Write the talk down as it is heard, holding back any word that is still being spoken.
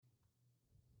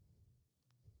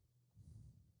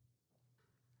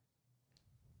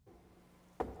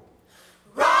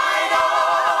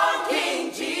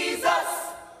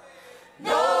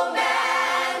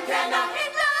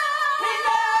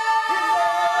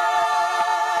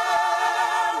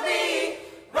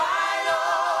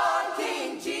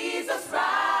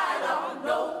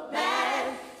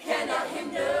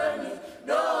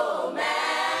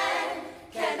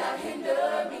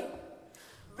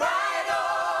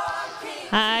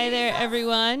Hi there,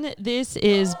 everyone. This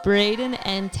is Braden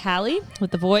and Tally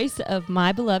with the Voice of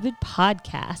My Beloved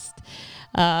podcast.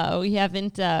 We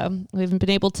haven't been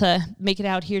able to make it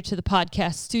out here to the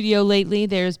podcast studio lately.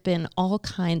 There's been all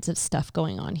kinds of stuff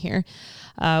going on here.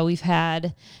 We've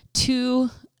had 2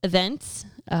 events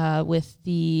with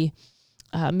the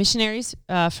missionaries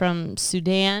from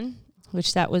Sudan,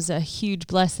 which that was a huge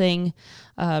blessing.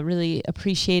 Really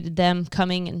appreciated them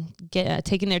coming and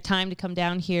taking their time to come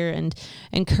down here and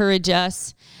encourage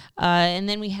us. And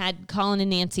then we had Colin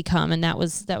and Nancy come, and that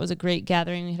was a great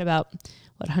gathering. We had about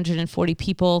 140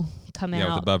 people come out.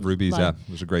 Yeah, with Above Rubies. Yeah,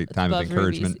 it was a great time of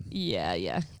encouragement. Rubies.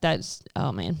 Yeah. That's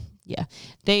man. Yeah,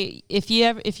 if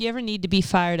you ever need to be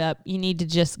fired up, you need to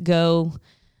just go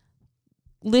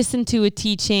listen to a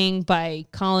teaching by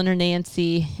Colin or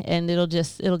Nancy, and it'll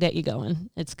get you going.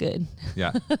 It's good.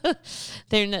 Yeah.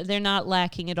 They're not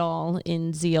lacking at all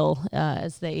in zeal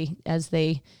as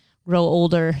they grow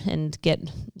older and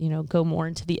go more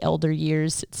into the elder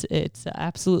years. It's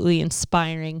absolutely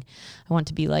inspiring. I want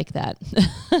to be like that.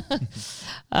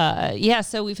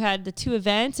 So we've had the 2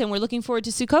 events, and we're looking forward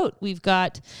to Sukkot. We've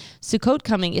got Sukkot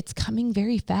coming. It's coming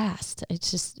very fast.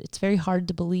 It's very hard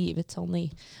to believe. It's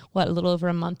only a little over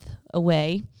a month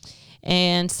away.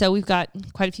 And so we've got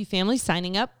quite a few families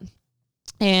signing up,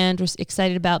 and we're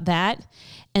excited about that.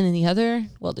 And then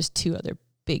there's 2 other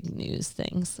big news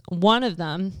things. One of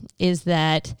them is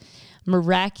that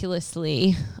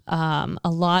miraculously, a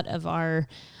lot of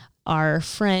our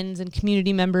friends and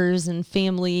community members and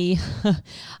family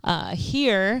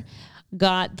here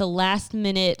got the last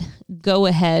minute go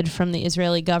ahead from the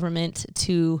Israeli government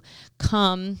to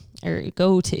come or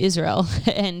go to Israel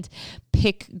and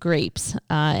pick grapes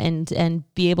and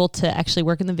be able to actually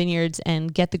work in the vineyards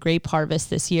and get the grape harvest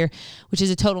this year, which is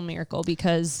a total miracle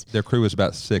because their crew was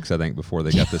about 6, I think, before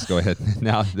they got this go ahead.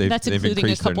 Now they've including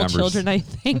increased a couple their numbers. children, I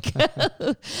think.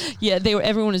 Yeah,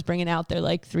 everyone was bringing out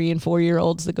their 3 and 4 year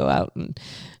olds to go out and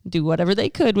do whatever they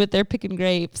could with their picking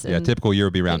grapes. Yeah, a typical year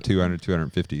would be around 200,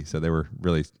 250. So they were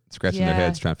really scratching their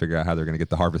heads trying to figure out how they're going to get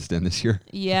the harvest in this year.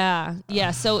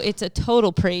 Yeah. So it's a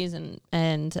total praise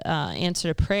and answer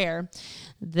to prayer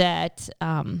that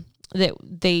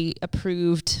they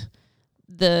approved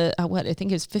I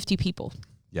think it was 50 people.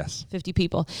 Yes. 50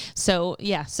 people. So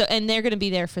and they're going to be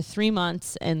there for 3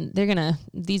 months, and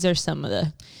these are some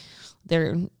of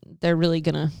they're really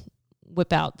going to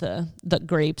whip out the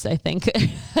grapes, I think.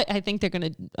 I think they're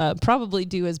going to probably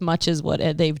do as much as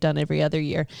what they've done every other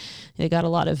year. They got a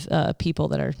lot of people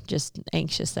that are just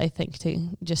anxious, I think,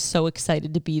 just so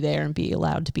excited to be there and be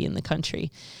allowed to be in the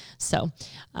country. So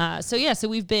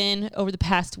we've been, over the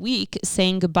past week,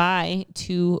 saying goodbye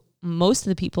to most of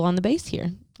the people on the base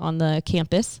here on the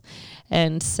campus.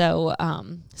 And so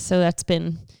that's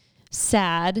been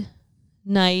sad,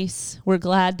 nice. We're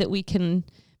glad that we can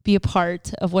be a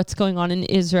part of what's going on in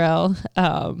Israel.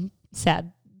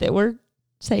 Sad that we're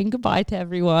saying goodbye to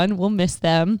everyone. We'll miss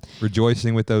them.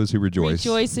 Rejoicing with those who rejoice.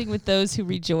 Rejoicing with those who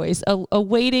rejoice.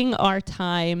 Awaiting our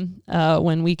time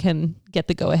when we can get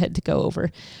the go-ahead to go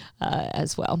over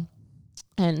as well.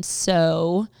 And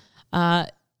so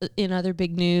in other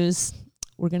big news,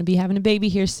 we're going to be having a baby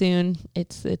here soon.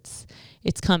 It's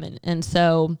coming. And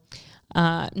so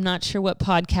I'm not sure what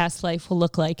podcast life will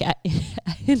look like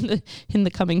in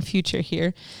the coming future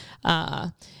here.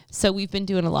 So we've been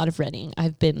doing a lot of reading.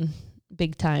 I've been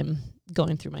big time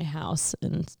going through my house,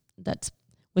 and that's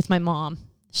with my mom.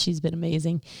 She's been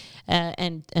amazing,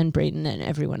 and Braden and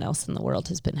everyone else in the world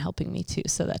has been helping me too.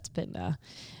 So that's been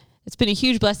it's been a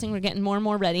huge blessing. We're getting more and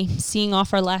more ready. Seeing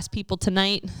off our last people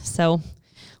tonight. So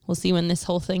we'll see when this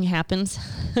whole thing happens.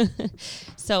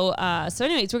 So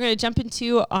anyways, we're going to jump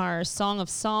into our Song of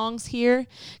Songs here,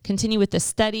 continue with the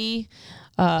study.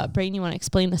 Braden, you want to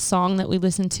explain the song that we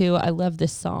listened to? I love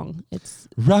this song. It's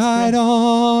Ride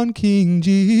on, King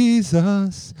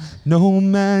Jesus. No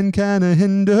man can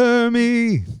hinder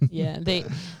me. Yeah,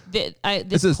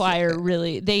 this choir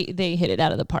really, they hit it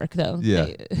out of the park, though. Yeah.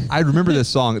 I remember this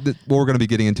song. What we're going to be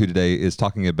getting into today is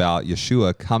talking about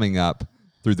Yeshua coming up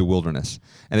through the wilderness.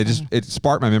 And it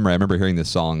sparked my memory. I remember hearing this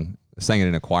song, sang it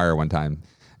in a choir one time,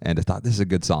 and I thought, this is a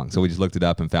good song. So we just looked it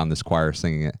up and found this choir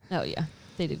singing it. Oh, yeah.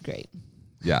 They did great.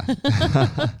 Yeah.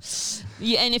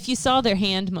 Yeah, and if you saw their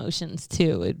hand motions,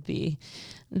 too,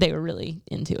 they were really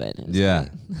into it. Yeah.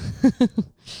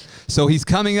 So he's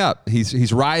coming up.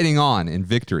 He's riding on in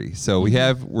victory. So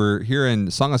we're here in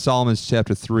Song of Solomon,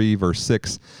 chapter 3, verse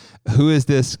 6. Who is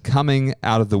this coming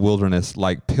out of the wilderness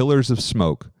like pillars of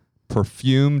smoke,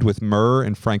 perfumed with myrrh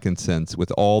and frankincense,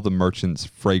 with all the merchants'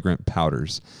 fragrant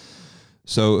powders?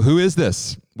 So who is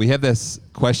this? we have this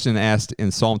question asked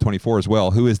in Psalm 24 as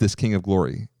well. Who is this King of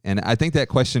glory? And I think that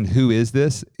question, who is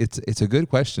this? It's a good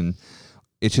question.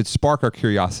 It should spark our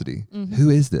curiosity. Who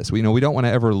is this? We don't want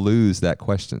to ever lose that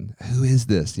question. Who is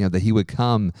this? That he would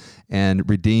come and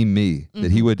redeem me,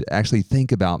 that he would actually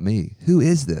think about me. Who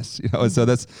is this? And so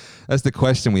that's the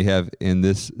question we have in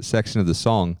this section of the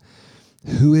song.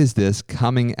 Who is this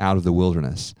coming out of the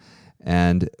wilderness?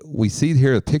 And we see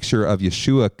here a picture of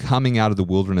Yeshua coming out of the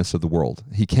wilderness of the world.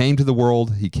 He came to the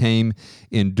world. He came,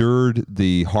 endured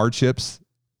the hardships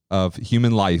of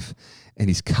human life, and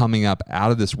he's coming up out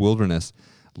of this wilderness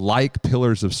like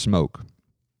pillars of smoke,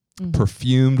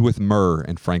 perfumed with myrrh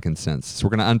and frankincense. So we're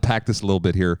going to unpack this a little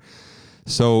bit here.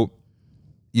 So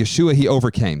Yeshua, he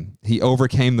overcame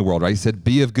the world, right? He said,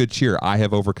 be of good cheer. I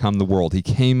have overcome the world. He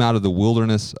came out of the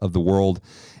wilderness of the world,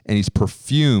 and he's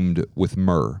perfumed with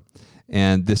myrrh.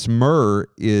 And this myrrh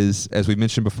is, as we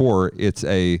mentioned before, it's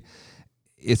a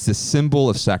symbol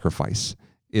of sacrifice.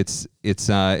 It's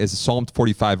Psalm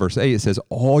 45 verse 8. It says,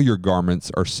 all your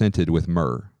garments are scented with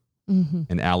myrrh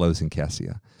and aloes and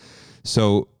cassia.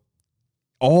 So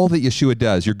all that Yeshua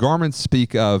does, your garments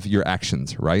speak of your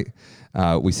actions, right?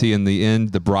 We see in the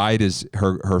end, the bride is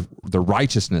the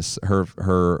righteousness,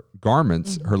 her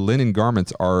garments, her linen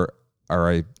garments are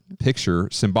a picture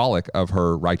symbolic of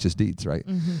her righteous deeds, right?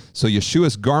 So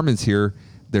Yeshua's garments here,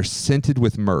 they're scented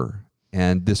with myrrh,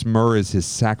 and this myrrh is his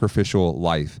sacrificial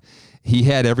life. He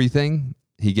had everything.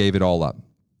 He gave it all up.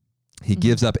 He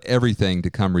gives up everything to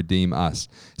come redeem us.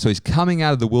 So he's coming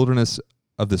out of the wilderness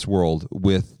of this world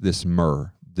with this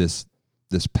myrrh, this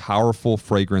powerful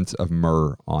fragrance of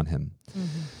myrrh on him.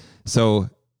 So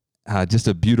just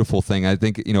a beautiful thing. I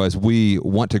think, as we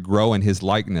want to grow in his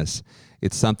likeness,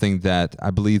 it's something that I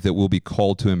believe that we'll be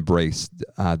called to embrace,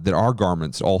 that our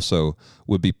garments also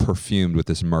would be perfumed with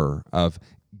this myrrh of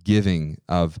giving,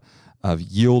 of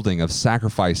yielding, of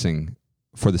sacrificing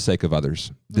for the sake of others.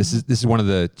 This is one of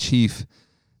the chief,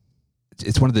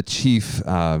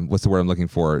 what's the word I'm looking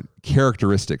for,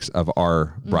 characteristics of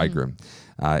our bridegroom.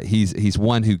 He's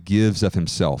one who gives of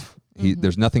himself.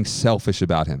 There's nothing selfish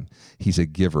about him. He's a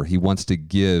giver. He wants to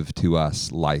give to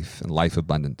us life and life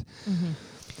abundant.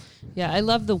 Yeah, I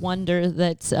love the wonder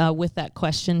that's with that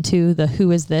question too, the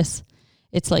who is this?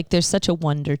 It's like there's such a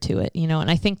wonder to it, and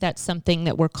I think that's something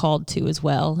that we're called to as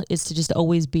well, is to just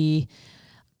always be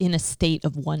in a state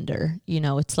of wonder.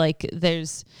 It's like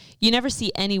you never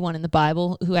see anyone in the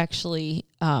Bible who actually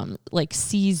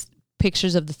sees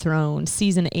pictures of the throne,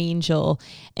 sees an angel,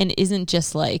 and isn't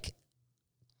just like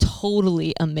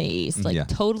totally amazed,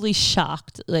 totally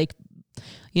shocked,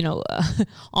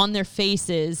 on their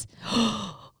faces.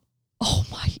 Oh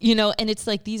my, and it's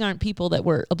like, these aren't people that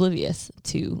were oblivious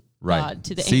to God,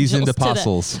 to the seasoned angels,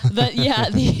 apostles.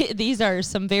 These are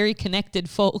some very connected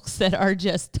folks that are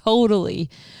just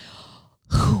totally,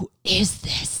 who is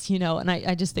this? And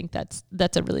I just think that's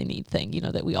a really neat thing,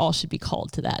 that we all should be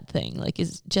called to that thing,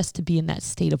 is just to be in that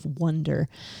state of wonder,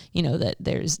 that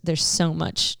there's so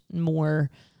much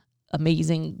more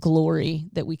amazing glory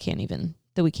that we can't even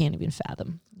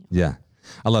fathom. Yeah.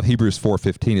 I love Hebrews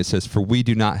 4:15. It says, for we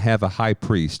do not have a high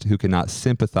priest who cannot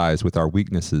sympathize with our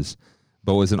weaknesses,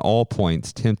 but was in all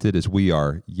points tempted as we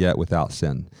are, yet without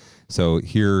sin. So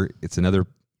here it's another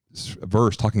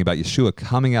verse talking about Yeshua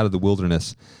coming out of the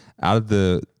wilderness, out of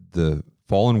the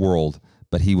fallen world,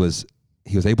 but he was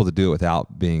able to do it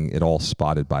without being at all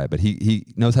spotted by it. But he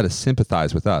knows how to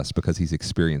sympathize with us because he's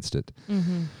experienced it.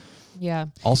 Yeah.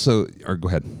 Also, or go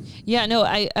ahead. Yeah, no,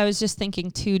 I was just thinking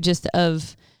too, just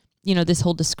of, this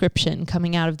whole description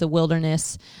coming out of the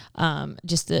wilderness,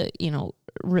 just to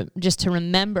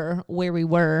remember where we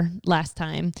were last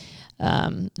time.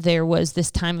 There was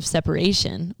this time of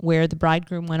separation where the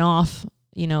bridegroom went off,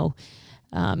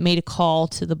 made a call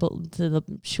to the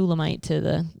Shulamite,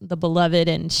 to the beloved,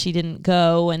 and she didn't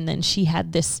go. And then she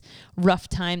had this rough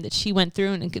time that she went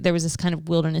through, and there was this kind of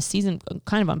wilderness season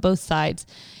kind of on both sides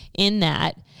in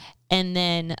that. And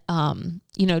then,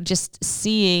 just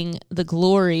seeing the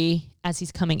glory as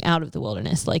he's coming out of the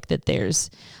wilderness, that there's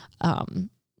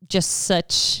just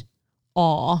such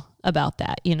awe about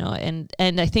that, and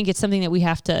I think it's something that we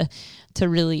have to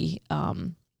really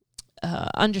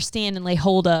understand and lay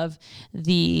hold of,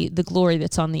 the glory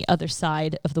that's on the other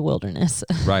side of the wilderness,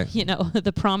 right?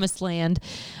 The promised land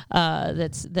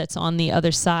that's on the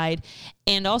other side,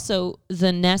 and also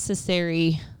the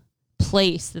necessary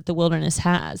place that the wilderness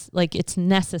has. It's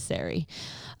necessary,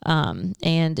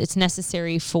 and it's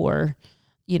necessary for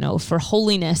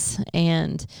holiness,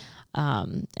 and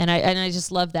I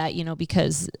just love that,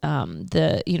 because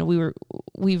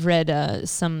we've read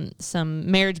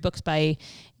some marriage books by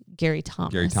Gary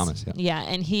Thomas. Gary Thomas, yeah. Yeah,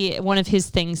 and one of his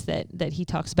things that he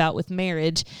talks about with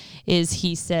marriage is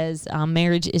he says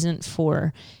marriage isn't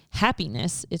for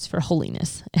happiness, it's for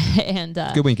holiness. And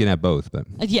it's good when you can have both, but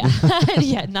yeah.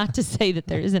 Yeah, not to say that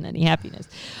there isn't any happiness,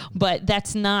 but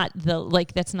that's not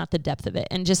the depth of it.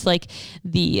 And just like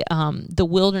the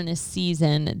wilderness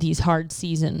season, these hard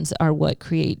seasons are what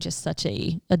create just such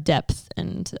a depth.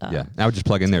 And yeah, I would just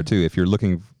plug in there too, if you're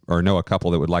looking or know a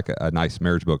couple that would like a nice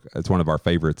marriage book, it's one of our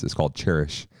favorites. It's called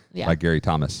Cherish by Gary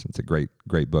Thomas. It's a great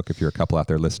book if you're a couple out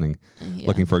there listening,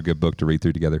 looking for a good book to read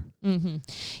through together. Mm-hmm.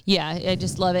 Yeah, I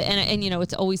just love it. And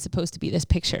it's always supposed to be this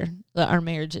picture. Our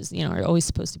marriages, are always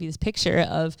supposed to be this picture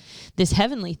of this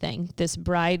heavenly thing, this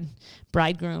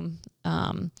bridegroom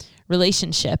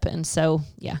relationship. And so,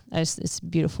 yeah, it's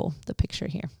beautiful, the picture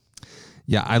here.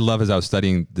 Yeah, I love, as I was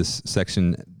studying this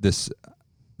section, this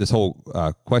whole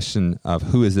question of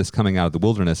who is this coming out of the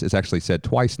wilderness is actually said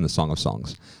twice in the Song of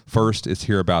Songs. First, it's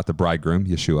here about the bridegroom,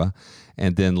 Yeshua.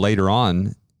 And then later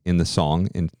on in the song,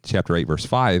 in chapter 8, verse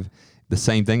 5, the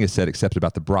same thing is said except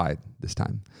about the bride this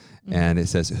time. Mm-hmm. And it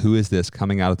says, who is this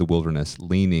coming out of the wilderness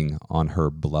leaning on her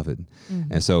beloved?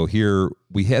 Mm-hmm. And so here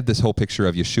we had this whole picture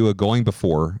of Yeshua going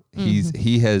before. Mm-hmm.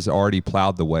 He has already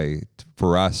plowed the way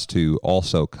for us to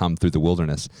also come through the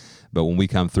wilderness. But when we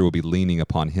come through, we'll be leaning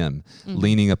upon him,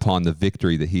 leaning upon the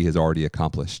victory that he has already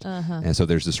accomplished. Uh-huh. And so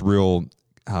there's this real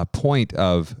point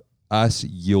of us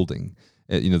yielding.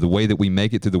 The way that we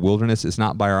make it through the wilderness is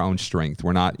not by our own strength.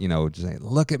 We're not, just saying,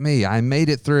 look at me, I made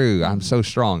it through. I'm so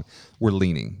strong. We're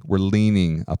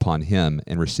leaning upon him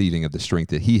and receiving of the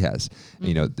strength that he has.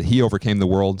 Mm-hmm. He overcame the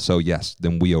world. So yes,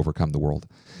 then we overcome the world.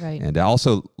 Right. And I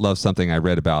also love something I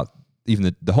read about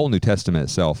even the whole New Testament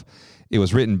itself. It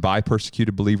was written by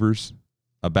persecuted believers,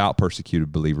 about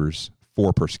persecuted believers,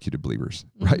 for persecuted believers,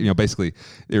 right? Basically,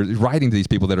 they're writing to these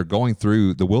people that are going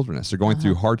through the wilderness. They're going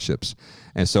through hardships.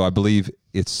 And so I believe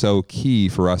it's so key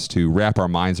for us to wrap our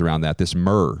minds around that, this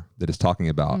myrrh that is talking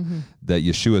about, that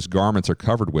Yeshua's garments are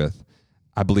covered with.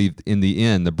 I believe in the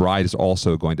end, the bride is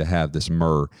also going to have this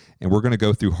myrrh. And we're going to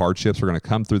go through hardships. We're going to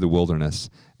come through the wilderness,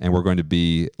 and we're going to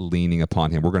be leaning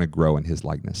upon him. We're going to grow in his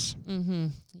likeness. Mm-hmm.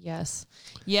 Yes.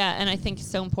 Yeah, and I think it's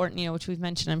so important, which we've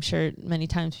mentioned, I'm sure, many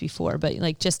times before, but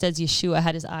like just as Yeshua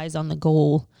had his eyes on the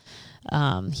goal, he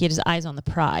had his eyes on the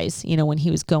prize, when he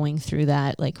was going through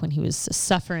that, like when he was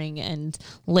suffering and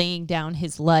laying down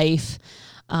his life,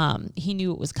 he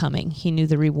knew it was coming. He knew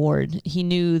the reward. He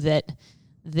knew that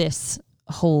this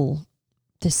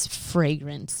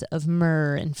fragrance of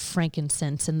myrrh and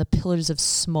frankincense and the pillars of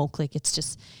smoke, like it's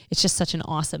just such an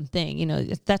awesome thing.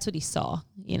 That's what he saw.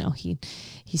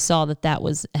 He saw that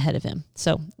was ahead of him.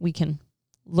 So we can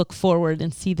look forward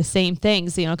and see the same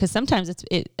things, because sometimes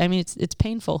it's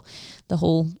painful. The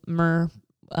whole myrrh,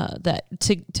 that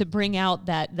to bring out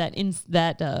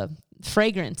that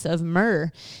fragrance of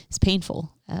myrrh is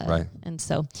painful. Right. And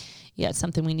so, yeah, it's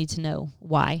something we need to know.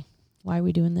 Why are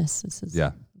we doing this?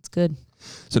 It's good.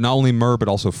 So not only myrrh, but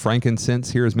also frankincense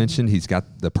here is mentioned. He's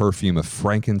got the perfume of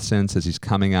frankincense as he's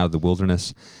coming out of the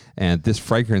wilderness. And this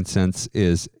frankincense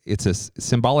it's a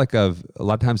symbolic of, a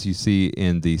lot of times you see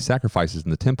in the sacrifices in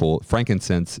the temple,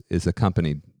 frankincense is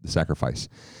accompanied the sacrifice.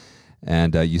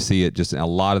 And you see it just in a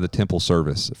lot of the temple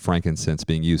service, frankincense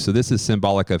being used. So this is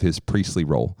symbolic of his priestly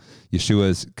role. Yeshua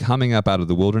is coming up out of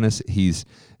the wilderness. He's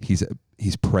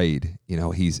prayed,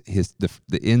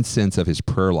 the incense of his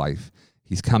prayer life.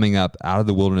 He's coming up out of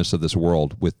the wilderness of this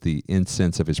world with the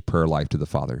incense of his prayer life to the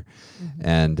Father. Mm-hmm.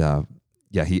 And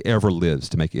he ever lives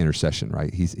to make intercession,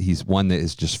 right? He's one that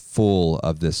is just full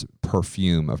of this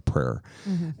perfume of prayer.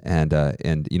 Mm-hmm.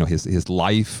 And his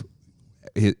life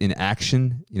in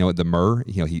action, the myrrh,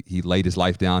 he laid his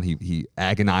life down. He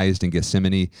agonized in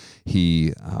Gethsemane.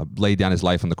 He laid down his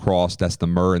life on the cross. That's the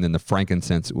myrrh. And then the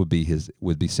frankincense would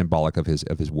be symbolic of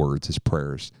his words, his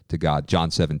prayers to God. John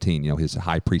 17, his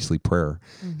high priestly prayer.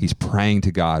 Mm-hmm. He's praying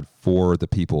to God for the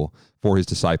people, for his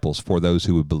disciples, for those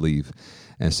who would believe.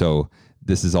 And so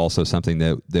this is also something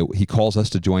that he calls us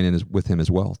to join in with him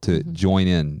as well, to join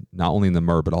in not only in the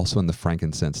myrrh, but also in the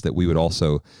frankincense, that we would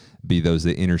also be those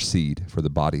that intercede for the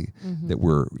body, that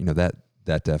we're,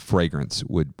 that fragrance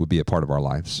would be a part of our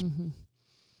lives. Mm-hmm.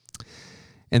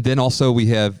 And then also we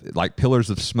have like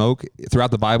pillars of smoke. Throughout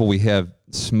the Bible, we have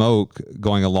smoke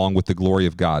going along with the glory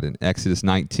of God. In Exodus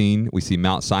 19, we see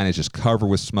Mount Sinai is just covered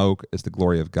with smoke as the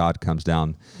glory of God comes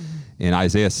down. Mm-hmm. In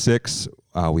Isaiah 6,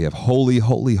 we have holy,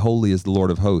 holy, holy is the Lord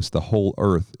of hosts. The whole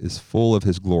earth is full of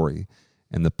his glory.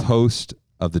 And the post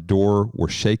of the door were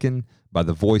shaken by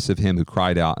the voice of him who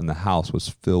cried out, and the house was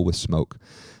filled with smoke.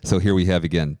 So here we have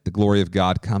again, the glory of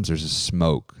God comes. There's a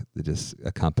smoke that just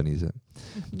accompanies it.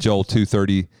 Joel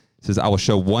 2:30 says, I will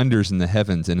show wonders in the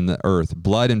heavens and in the earth,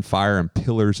 blood and fire and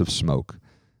pillars of smoke.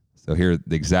 So here,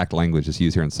 the exact language is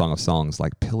used here in Song of Songs,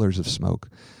 like pillars of smoke.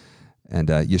 And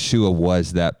Yeshua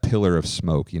was that pillar of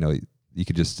smoke. You know, you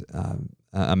could just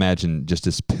imagine just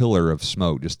this pillar of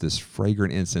smoke, just this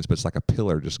fragrant incense, but it's like a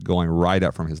pillar just going right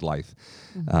up from his life,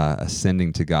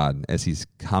 ascending to God. As he's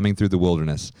coming through the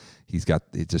wilderness, he's got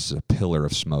just a pillar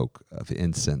of smoke, of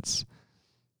incense,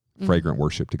 fragrant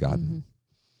worship to God.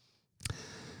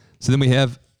 So then we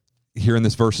have here in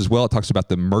this verse as well, it talks about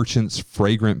the merchant's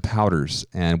fragrant powders.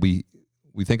 And we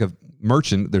think of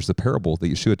merchant, there's the parable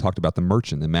that Yeshua talked about the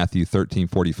merchant in Matthew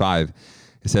 13:45.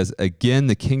 It says, again,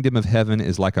 the kingdom of heaven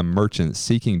is like a merchant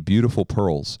seeking beautiful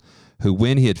pearls, who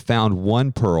when he had found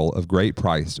one pearl of great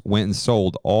price, went and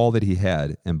sold all that he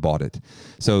had and bought it.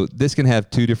 So this can have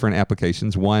two different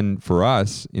applications. One for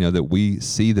us, you know, that we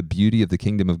see the beauty of the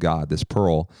kingdom of God, this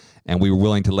pearl, and we were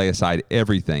willing to lay aside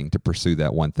everything to pursue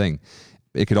that one thing.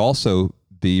 It could also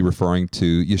be referring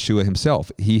to Yeshua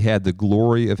himself. He had the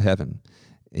glory of heaven.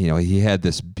 You know, he had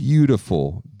this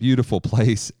beautiful, beautiful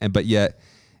place, but yet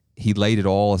he laid it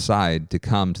all aside to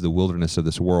come to the wilderness of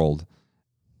this world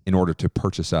in order to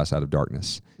purchase us out of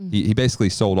darkness. He basically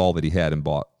sold all that he had and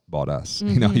bought us.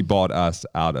 You know, he bought us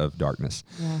out of darkness.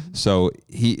 Yeah. So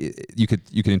you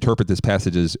could interpret this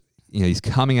passage as, you know, he's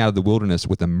coming out of the wilderness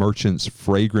with a merchant's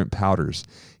fragrant powders.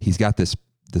 He's got this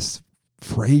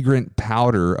fragrant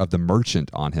powder of the merchant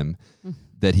on him,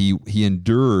 that he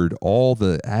endured all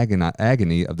the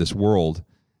agony of this world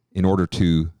in order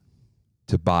to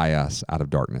buy us out of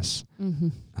darkness.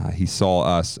 He saw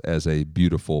us as a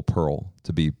beautiful pearl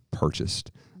to be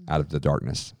purchased out of the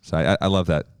darkness. So I love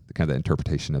that kind of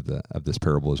interpretation of this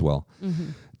parable as well.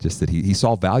 Just that he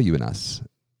saw value in us.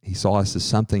 He saw us as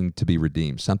something to be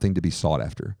redeemed, something to be sought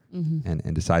after,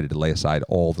 and decided to lay aside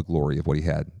all the glory of what he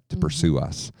had to pursue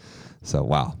us. So,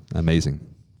 wow, amazing.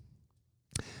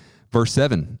 Verse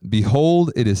 7,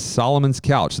 behold, it is Solomon's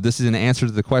couch. So this is an answer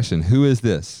to the question, who is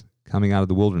this coming out of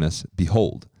the wilderness?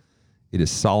 Behold, it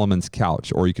is Solomon's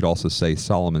couch, or you could also say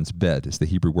Solomon's bed. It's the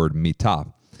Hebrew word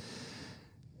mitah.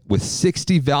 With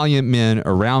 60 valiant men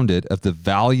around it of the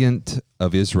valiant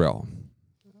of Israel.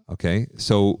 Okay,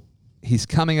 so he's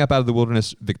coming up out of the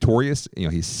wilderness victorious. You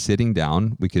know, he's sitting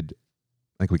down.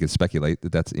 I think we could speculate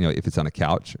that that's, you know, if it's on a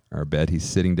couch or a bed, he's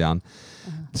sitting down.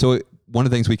 So one of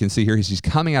the things we can see here is he's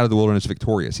coming out of the wilderness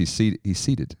victorious. He's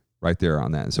seated right there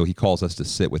on that. And so he calls us to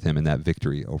sit with him in that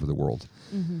victory over the world.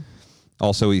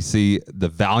 Also, we see the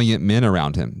valiant men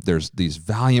around him. There's these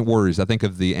valiant warriors. I think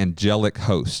of the angelic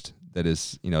host that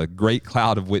is, you know, a great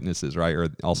cloud of witnesses, right? Or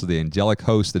also the angelic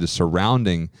host that is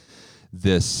surrounding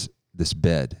this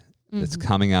bed that's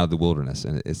coming out of the wilderness.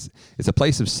 And it's a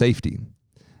place of safety.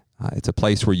 It's a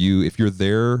place where if you're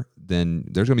there, then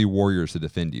there's going to be warriors to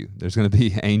defend you. There's going to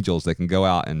be angels that can go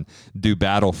out and do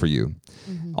battle for you.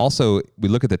 Also, we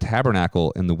look at the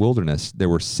tabernacle in the wilderness. There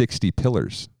were 60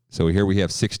 pillars. So here we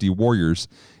have 60 warriors.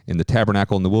 In the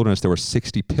tabernacle in the wilderness, there were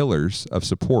 60 pillars of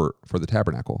support for the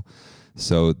tabernacle.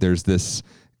 So there's this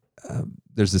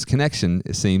connection,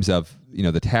 it seems, of, you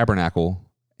know, the tabernacle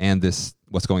and this,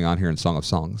 what's going on here in Song of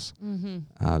Songs,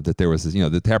 that there was this, you know,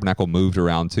 the tabernacle moved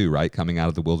around too, right? Coming out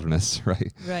of the wilderness,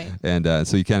 right? Right. And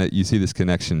so you see this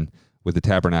connection with the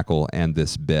tabernacle and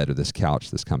this bed or this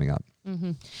couch that's coming up.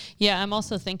 Yeah, I'm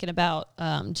also thinking about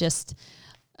just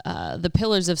the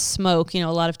pillars of smoke. You know,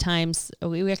 a lot of times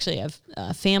we actually have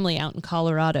family out in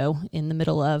Colorado in the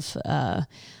middle of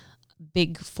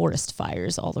big forest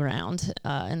fires all around,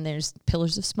 and there's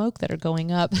pillars of smoke that are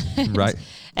going up. Right.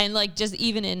 And like just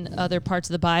even in other parts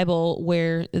of the Bible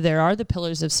where there are the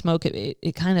pillars of smoke,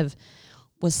 it kind of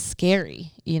was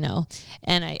scary, you know.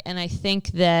 And I think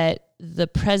that the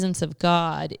presence of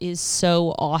God is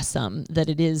so awesome that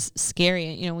it is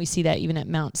scary. You know, we see that even at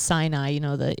Mount Sinai, you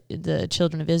know, the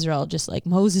children of Israel just like,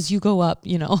 Moses, you go up,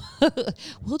 you know,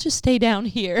 we'll just stay down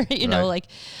here, you know, like,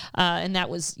 and that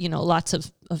was, you know, lots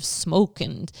of smoke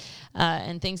and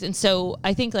things. And so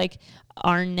I think like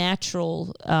our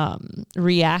natural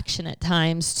reaction at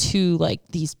times to like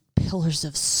these pillars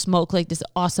of smoke, like this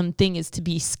awesome thing is to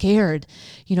be scared.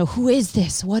 Who is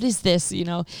this? What is this?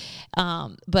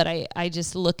 But I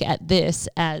just look at this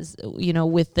as,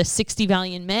 with the 60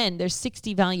 valiant men, there's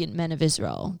 60 valiant men of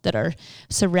Israel that are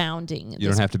surrounding. You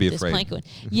don't have to be afraid.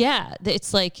 Yeah.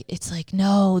 It's like,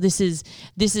 no, this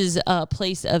is a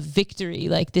place of victory.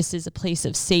 Like, this is a place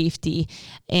of safety.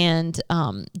 And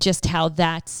just how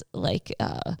that's like,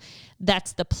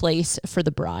 that's the place for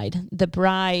the bride. The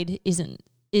bride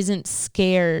isn't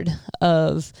scared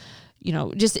of,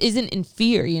 just isn't in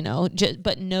fear,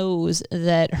 but knows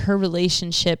that her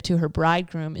relationship to her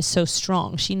bridegroom is so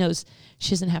strong. She knows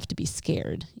she doesn't have to be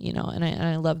scared, and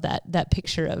I love that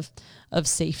picture of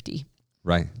safety.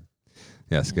 Right.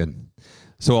 Yes, good.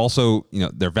 So also,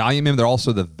 they're valiant men. They're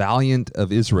also the valiant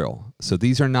of Israel. So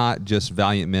these are not just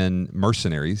valiant men,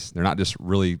 mercenaries. They're not just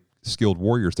really skilled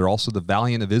warriors. They're also the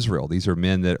valiant of Israel. These are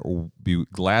men that will be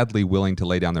gladly willing to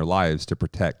lay down their lives to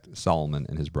protect Solomon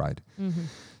and his bride. Mm-hmm.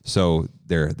 So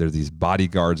they're these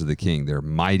bodyguards of the king. They're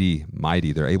mighty.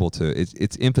 They're able to.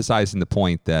 It's emphasizing the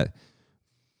point that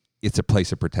it's a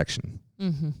place of protection.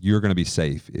 Mm-hmm. You're going to be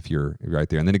safe if you're right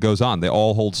there. And then it goes on. They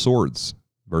all hold swords.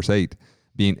 Verse 8,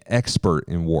 being expert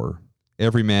in war.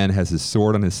 Every man has his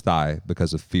sword on his thigh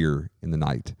because of fear in the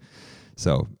night.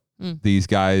 So these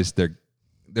guys,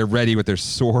 they're ready with their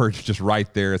sword just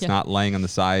right there. It's not laying on the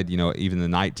side. Even in the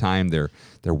nighttime, they're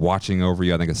watching over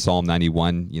you. I think it's Psalm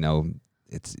 91.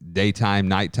 It's daytime,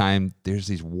 nighttime. There's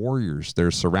these warriors.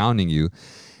 They're surrounding you.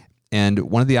 And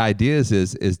one of the ideas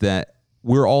is that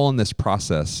we're all in this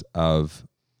process of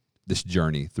this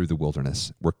journey through the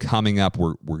wilderness. We're coming up.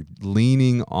 We're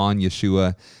leaning on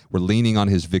Yeshua. We're leaning on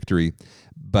his victory.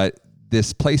 But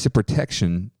this place of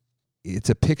protection, it's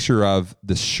a picture of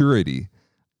the surety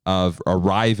of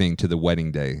arriving to the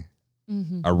wedding day,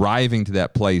 arriving to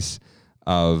that place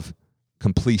of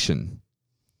completion.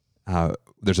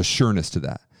 There's a sureness to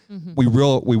that. Mm-hmm. We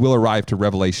will arrive to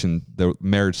Revelation, the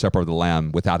marriage supper of the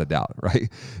Lamb, without a doubt, right?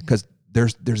 Because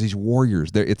there's these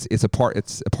warriors. It's a part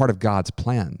of God's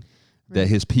plan that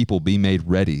his people be made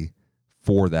ready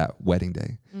for that wedding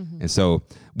day. Mm-hmm. And so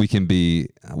we can be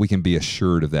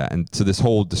assured of that. And so this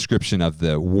whole description of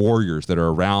the warriors that are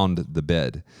around the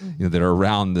bed, that are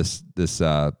around this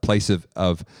place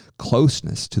of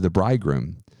closeness to the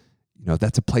bridegroom,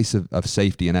 that's a place of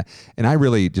safety. And I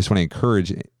really just want to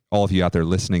encourage all of you out there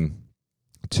listening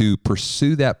to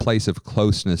pursue that place of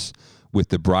closeness with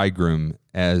the bridegroom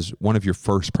as one of your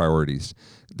first priorities.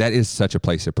 That is such a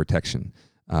place of protection.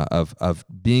 Of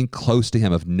being close to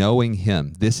him, of knowing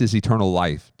him. This is eternal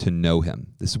life, to know him.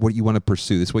 This is what you want to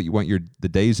pursue. This is what you want the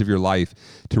days of your life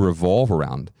to revolve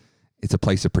around. It's a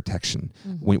place of protection.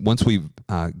 Mm-hmm. Once we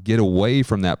get away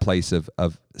from that place of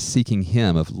seeking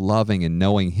him, of loving and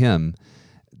knowing him,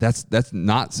 that's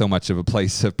not so much of a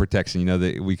place of protection.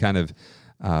 That we kind of,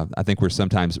 I think we're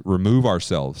sometimes remove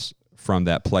ourselves from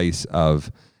that place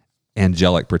of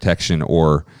angelic protection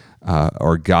or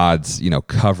God's,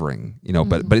 covering,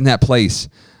 but in that place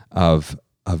of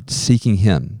seeking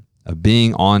him, of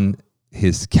being on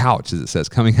his couch, as it says,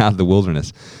 coming out of the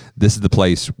wilderness, this is the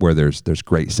place where there's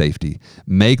great safety.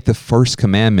 Make the first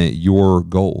commandment your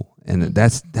goal. And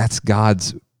that's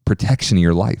God's protection in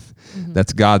your life. Mm-hmm.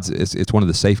 That's God's, it's one of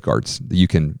the safeguards that you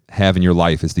can have in your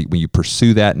life is when you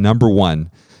pursue that number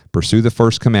one, pursue the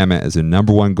first commandment as a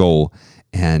number one goal,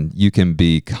 and you can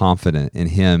be confident in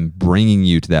him bringing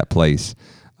you to that place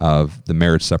of the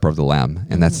marriage supper of the Lamb.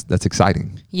 And that's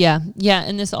exciting. Yeah.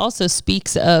 And this also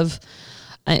speaks of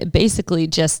basically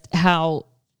just how,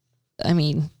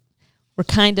 we're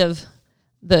kind of,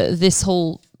 this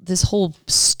whole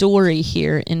story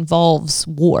here involves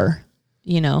war,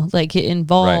 it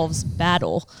involves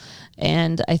battle.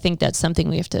 And I think that's something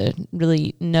we have to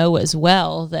really know as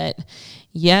well, that,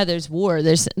 there's war.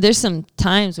 There's some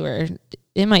times where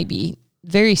it might be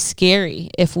very scary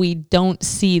if we don't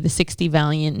see the 60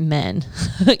 valiant men,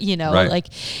 like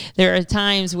there are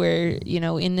times where,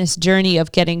 in this journey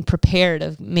of getting prepared,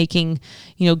 of making,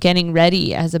 getting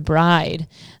ready as a bride,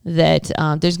 that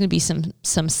there's going to be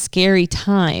some scary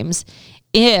times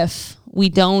if we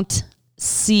don't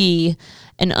see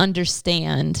and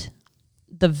understand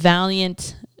the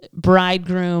valiant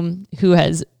bridegroom who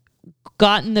has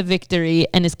gotten the victory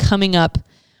and is coming up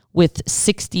with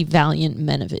 60 valiant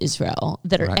men of Israel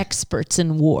that are experts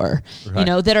in war,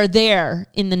 that are there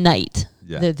in the night.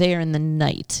 Yeah. They're there in the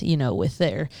night, with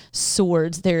their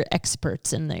swords. They're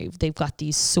experts, and they've got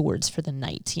these swords for the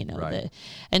night,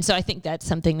 and so I think that's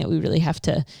something that we really have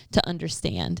to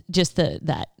understand, just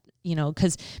that,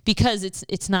 because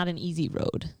it's not an easy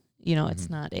road. It's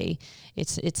not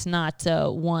it's not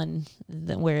one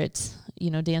where it's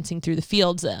dancing through the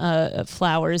fields of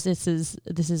flowers. This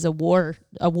is a war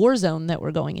zone that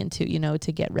we're going into,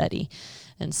 to get ready,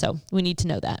 and so we need to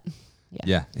know that.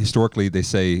 Yeah. Historically, they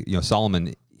say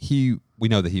Solomon. We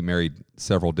know that he married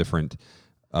several different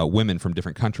women from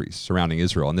different countries surrounding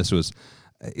Israel, and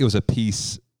it was a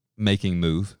peace-making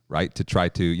move, right? To try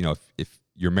to if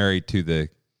you're married to the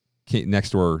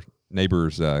next door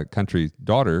neighbor's country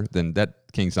daughter, then that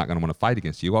king's not going to want to fight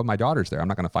against you. Well, my daughter's there. I'm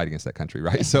not going to fight against that country,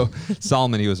 right? So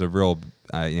Solomon, he was a real,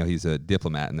 he's a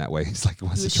diplomat in that way. He's like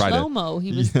wants to try Shlomo.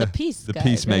 He was the peace guy,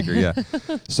 peacemaker. Yeah.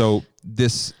 So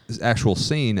this actual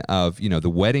scene of the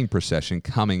wedding procession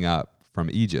coming up from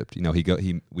Egypt. We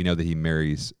know that he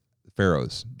marries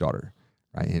Pharaoh's daughter,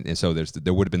 right? And so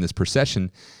there would have been this procession,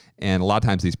 and a lot of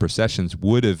times these processions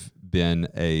would have been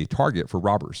a target for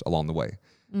robbers along the way.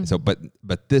 Mm-hmm. So, but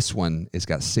this one has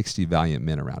got 60 valiant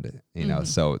men around it, mm-hmm.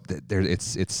 So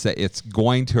it's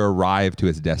going to arrive to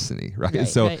its destiny, right?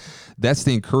 So that's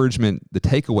the encouragement. The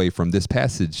takeaway from this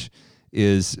passage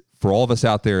is for all of us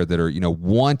out there that are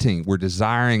we're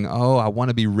desiring. Oh, I want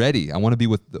to be ready. I want to be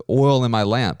with the oil in my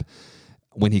lamp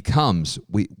when He comes.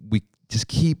 We just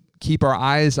keep our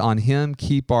eyes on Him,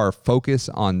 keep our focus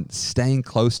on staying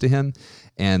close to Him,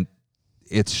 and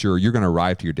it's sure you're going to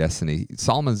arrive to your destiny.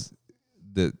 Solomon's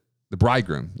the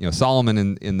bridegroom,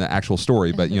 Solomon in the actual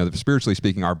story, but spiritually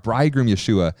speaking, our bridegroom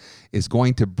Yeshua is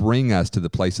going to bring us to the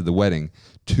place of the wedding,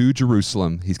 to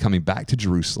Jerusalem. He's coming back to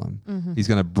Jerusalem. Mm-hmm. He's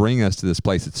going to bring us to this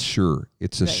place. It's sure.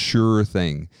 It's a sure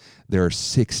thing. There are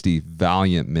 60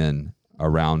 valiant men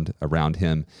around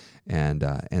him, and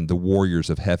the warriors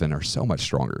of heaven are so much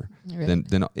stronger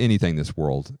than anything this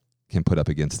world can put up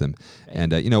against them. Right.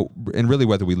 And and really,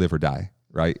 whether we live or die.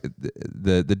 Right,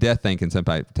 the death thing can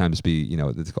sometimes be,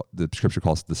 the scripture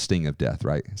calls it the sting of death.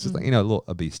 Right, it's just like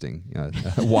a bee sting,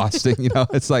 a wasp sting.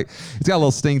 It's like it's got a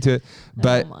little sting to it.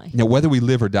 But whether we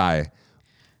live or die,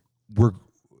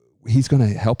 He's going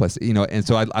to help us. And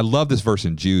so I love this verse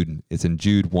in Jude. It's in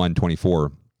Jude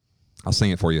 1:24. I'll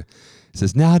sing it for you. It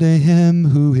says, "Now to Him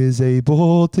who is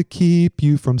able to keep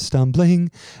you from stumbling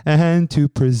and to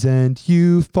present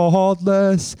you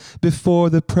faultless before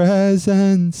the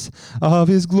presence of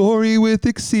His glory with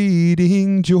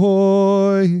exceeding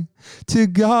joy. To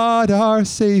God our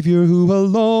Savior, who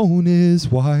alone is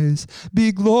wise,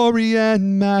 be glory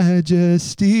and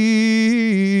majesty,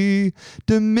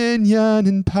 dominion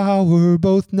and power,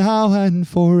 both now and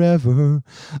forever.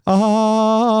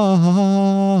 Amen."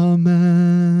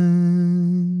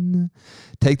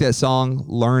 Take that song,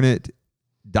 learn it,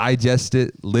 digest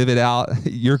it, live it out.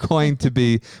 You're going to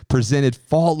be presented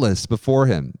faultless before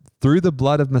Him. Through the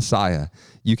blood of Messiah,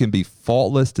 you can be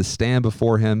faultless to stand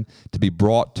before Him, to be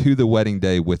brought to the wedding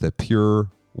day with a pure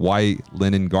white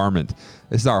linen garment.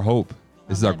 This is our hope.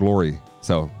 This is our glory.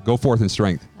 So go forth in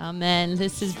strength. Amen.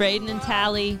 This is Braden and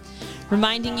Tally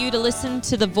reminding you to listen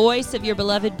to the voice of your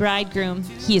beloved bridegroom.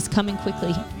 He is coming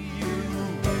quickly.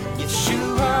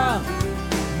 Yeshua,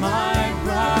 my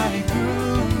bride.